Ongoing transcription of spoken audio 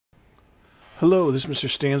Hello, this is Mr.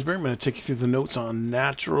 Stansbury. I'm going to take you through the notes on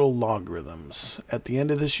natural logarithms. At the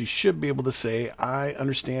end of this, you should be able to say, I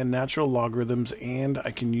understand natural logarithms and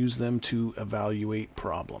I can use them to evaluate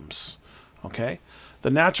problems. Okay?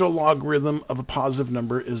 The natural logarithm of a positive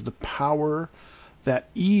number is the power that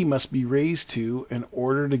e must be raised to in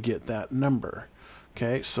order to get that number.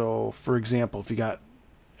 Okay, so for example, if you got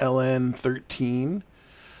ln 13,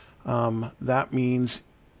 that means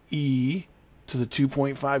e to the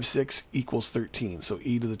 2.56 equals 13. So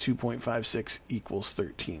e to the 2.56 equals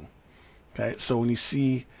 13. Okay, so when you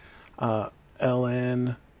see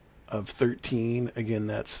ln of 13, again,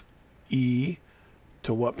 that's e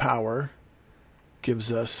to what power gives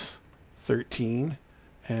us 13,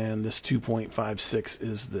 and this 2.56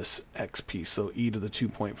 is this x piece. So e to the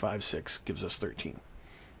 2.56 gives us 13.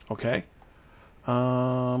 Okay,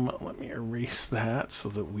 let me erase that so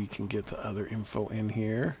that we can get the other info in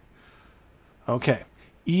here. Okay,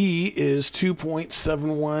 E is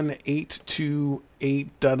 2.71828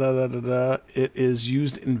 da da da da da. It is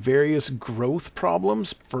used in various growth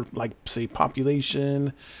problems for, like, say,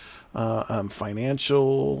 population,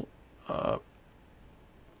 financial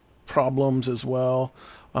problems as well.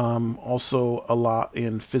 Also a lot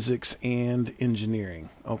in physics and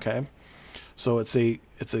engineering. Okay, so it's a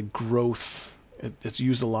growth. It's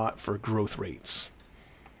used a lot for growth rates.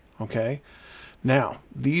 Okay. Now,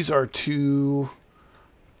 these are two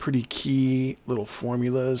pretty key little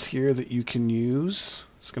formulas here that you can use.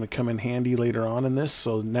 It's going to come in handy later on in this.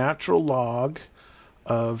 So natural log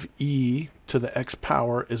of e to the x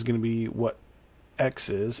power is going to be what x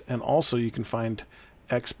is. And also you can find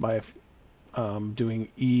x by doing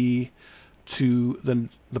e to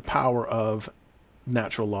the power of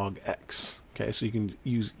natural log x. Okay, so you can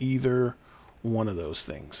use either one of those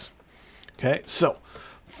things. Okay, so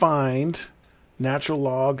find natural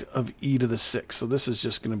log of e to the 6. So this is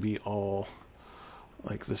just going to be all,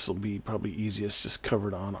 like, this will be probably easiest just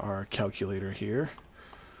covered on our calculator here.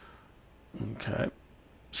 Okay,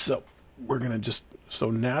 so we're going to just, so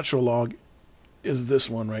natural log is this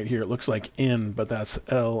one right here. It looks like n, but that's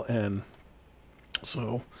ln.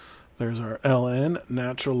 So there's our ln,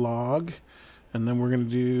 natural log, and then we're going to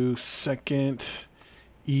do second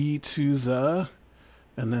e to the,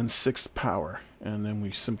 and then 6th power, and then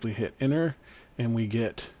we simply hit enter, and we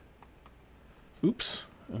get,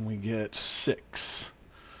 and we get 6.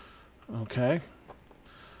 Okay,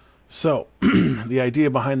 so the idea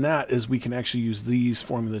behind that is we can actually use these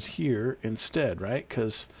formulas here instead, right?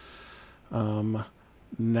 Because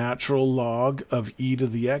natural log of e to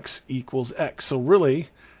the x equals x. So really,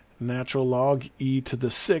 natural log e to the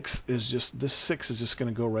 6th is just, this 6 is just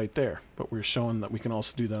going to go right there. But we're showing that we can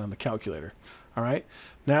also do that on the calculator. All right,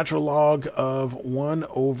 natural log of 1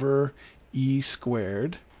 over e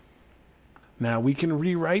squared. Now we can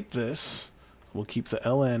rewrite this. We'll keep the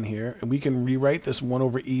ln here, and we can rewrite this 1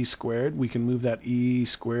 over e squared. We can move that e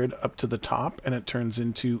squared up to the top, and it turns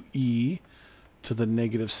into e to the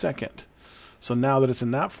negative 2nd. So now that it's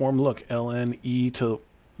in that form, look, ln e to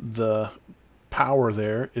the power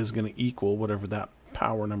there is going to equal whatever that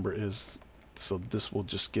power number is. So this will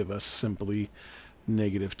just give us simply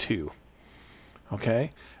negative 2.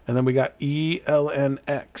 Okay, and then we got e ln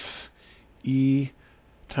x. E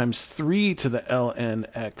times 3 to the ln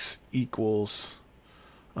x equals,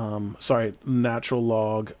 natural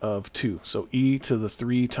log of 2. So e to the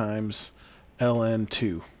 3 times ln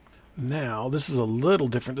 2. Now, this is a little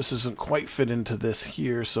different. This doesn't quite fit into this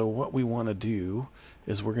here. So what we want to do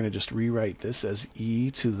is we're going to just rewrite this as e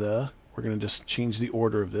to the, we're going to just change the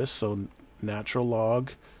order of this. So natural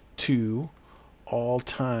log 2 all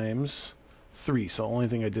times 3. So the only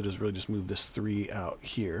thing I did is really just move this 3 out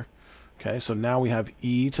here. Okay, so now we have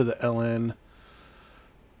e to the ln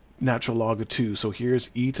natural log of 2. So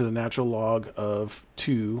here's e to the natural log of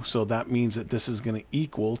 2. So that means that this is going to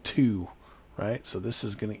equal 2, right? So this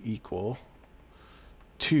is going to equal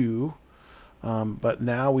 2. But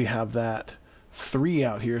now we have that 3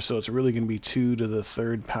 out here, so it's really going to be 2 to the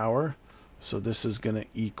 3rd power. So this is going to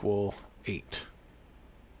equal 8.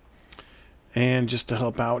 And just to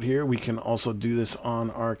help out here, we can also do this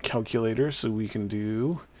on our calculator. So we can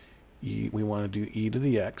do we want to do e to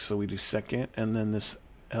the x, so we do second and then this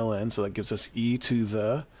ln, so that gives us e to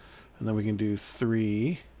the, and then we can do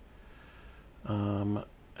 3, and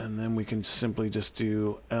then we can simply just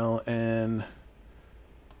do ln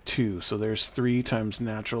 2. So there's 3 times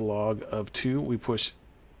natural log of 2. We push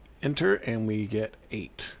enter and we get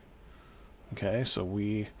 8. Okay, so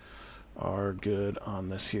we are good on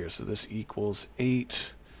this here. So this equals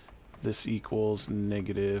 8. This equals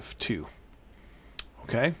negative 2.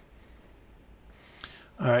 Okay.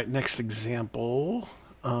 All right, next example.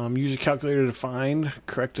 Use your calculator to find,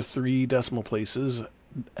 correct to 3 decimal places,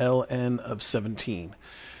 ln of 17.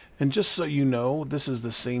 And just so you know, this is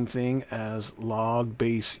the same thing as log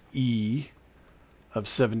base e of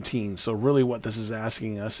 17. So really what this is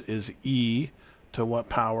asking us is e to what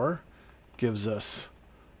power gives us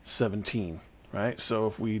 17, right? So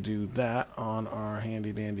if we do that on our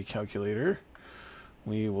handy dandy calculator,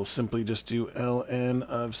 we will simply just do ln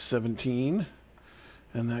of 17,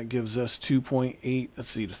 and that gives us 2.8, let's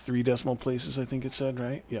see, to 3 decimal places, I think it said,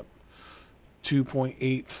 right? Yep.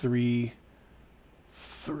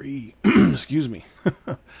 2.833, excuse me.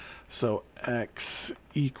 So x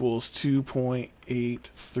equals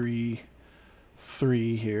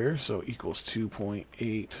 2.833 here, so equals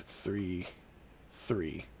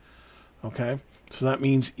 2.833. Okay, so that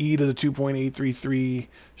means e to the 2.833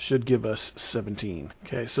 should give us 17.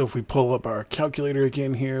 Okay, so if we pull up our calculator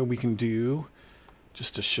again here, we can do,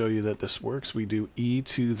 just to show you that this works, we do e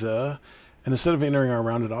to the, and instead of entering our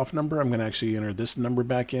rounded off number, I'm going to actually enter this number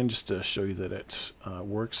back in just to show you that it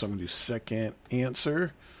works. So I'm going to do second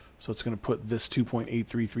answer. So it's going to put this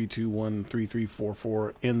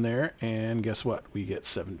 2.833213344 in there, and guess what? We get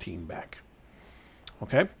 17 back.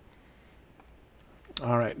 Okay?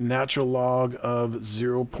 All right, natural log of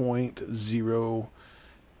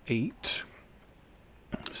 0.08.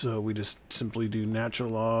 So we just simply do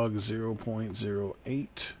natural log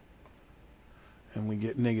 0.08, and we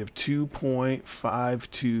get negative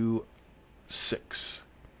 2.526.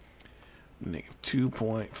 Negative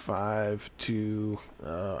 2.52, I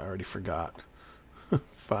already forgot.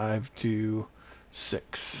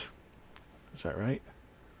 526. Is that right?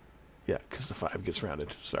 Yeah, because the 5 gets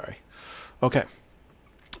rounded. Sorry. Okay.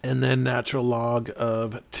 And then natural log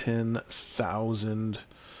of 10,000.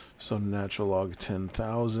 So natural log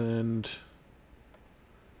 10,000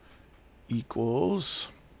 equals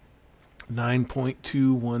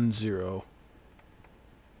 9.210.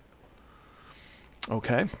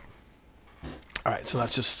 Okay. All right, so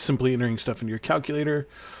that's just simply entering stuff into your calculator.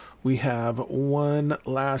 We have one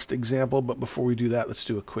last example, but before we do that, let's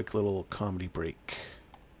do a quick little comedy break.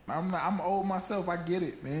 I'm old myself. I get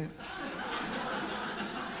it, man.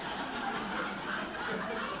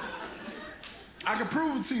 I can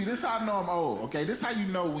prove it to you. This is how I know I'm old. Okay, this is how you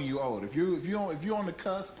know when you're old. If you're on the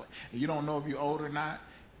cusp and you don't know if you're old or not,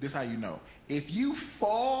 this is how you know. If you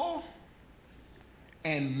fall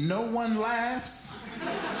and no one laughs,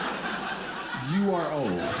 you are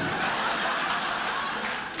old.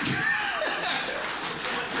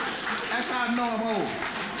 That's how I know I'm old.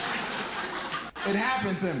 It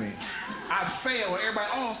happened to me. I failed. Everybody,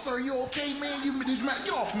 oh, sir, you okay, man?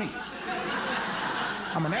 Get off me.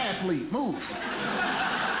 I'm an athlete. Move.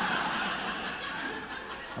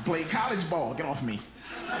 I played college ball. Get off me.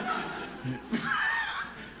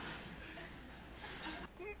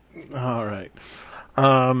 All right.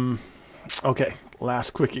 Okay,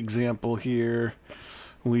 last quick example here.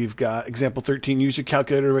 We've got example 13. Use your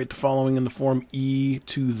calculator to write the following in the form e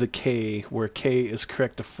to the k, where k is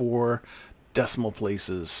correct to 4 decimal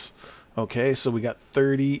places. Okay, so we got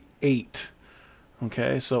 38.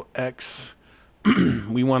 Okay, so x,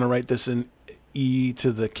 we want to write this in e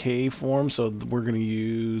to the k form, so we're going to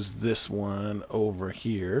use this one over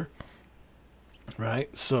here.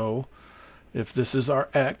 Right, so if this is our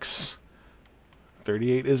x,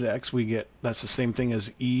 38 is x, we get, that's the same thing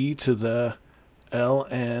as e to the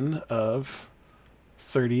ln of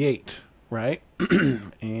 38, right?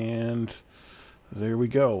 And there we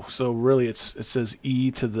go. So really it says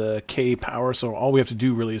e to the k power, so all we have to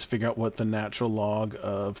do really is figure out what the natural log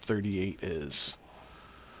of 38 is.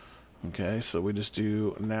 Okay, so we just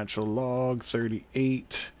do natural log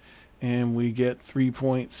 38, and we get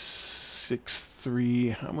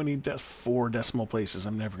 3.63, how many, 4 decimal places,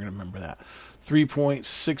 I'm never going to remember that.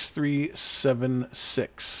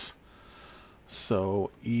 3.6376.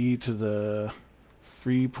 So e to the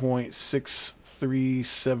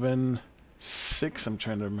 3.6376, I'm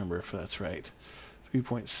trying to remember if that's right.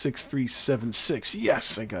 3.6376,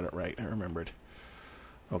 yes, I got it right, I remembered.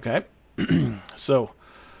 Okay, so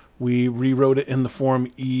we rewrote it in the form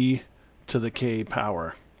e to the k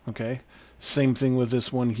power. Okay, same thing with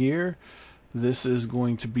this one here. This is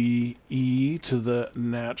going to be e to the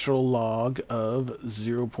natural log of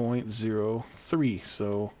 0.03.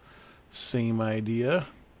 So same idea.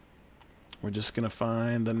 We're just going to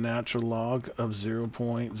find the natural log of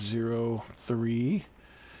 0.03,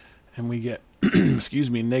 and we get, excuse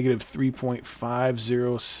me, negative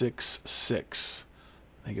 3.5066.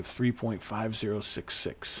 Negative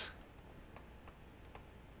 3.5066.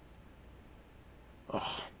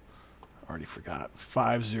 Oh, I already forgot.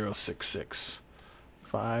 5066.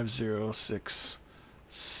 5066.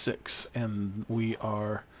 6. And we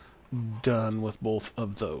are done with both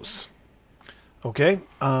of those. Okay,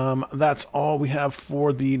 that's all we have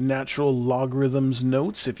for the natural logarithms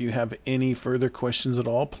notes. If you have any further questions at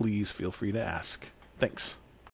all, please feel free to ask. Thanks.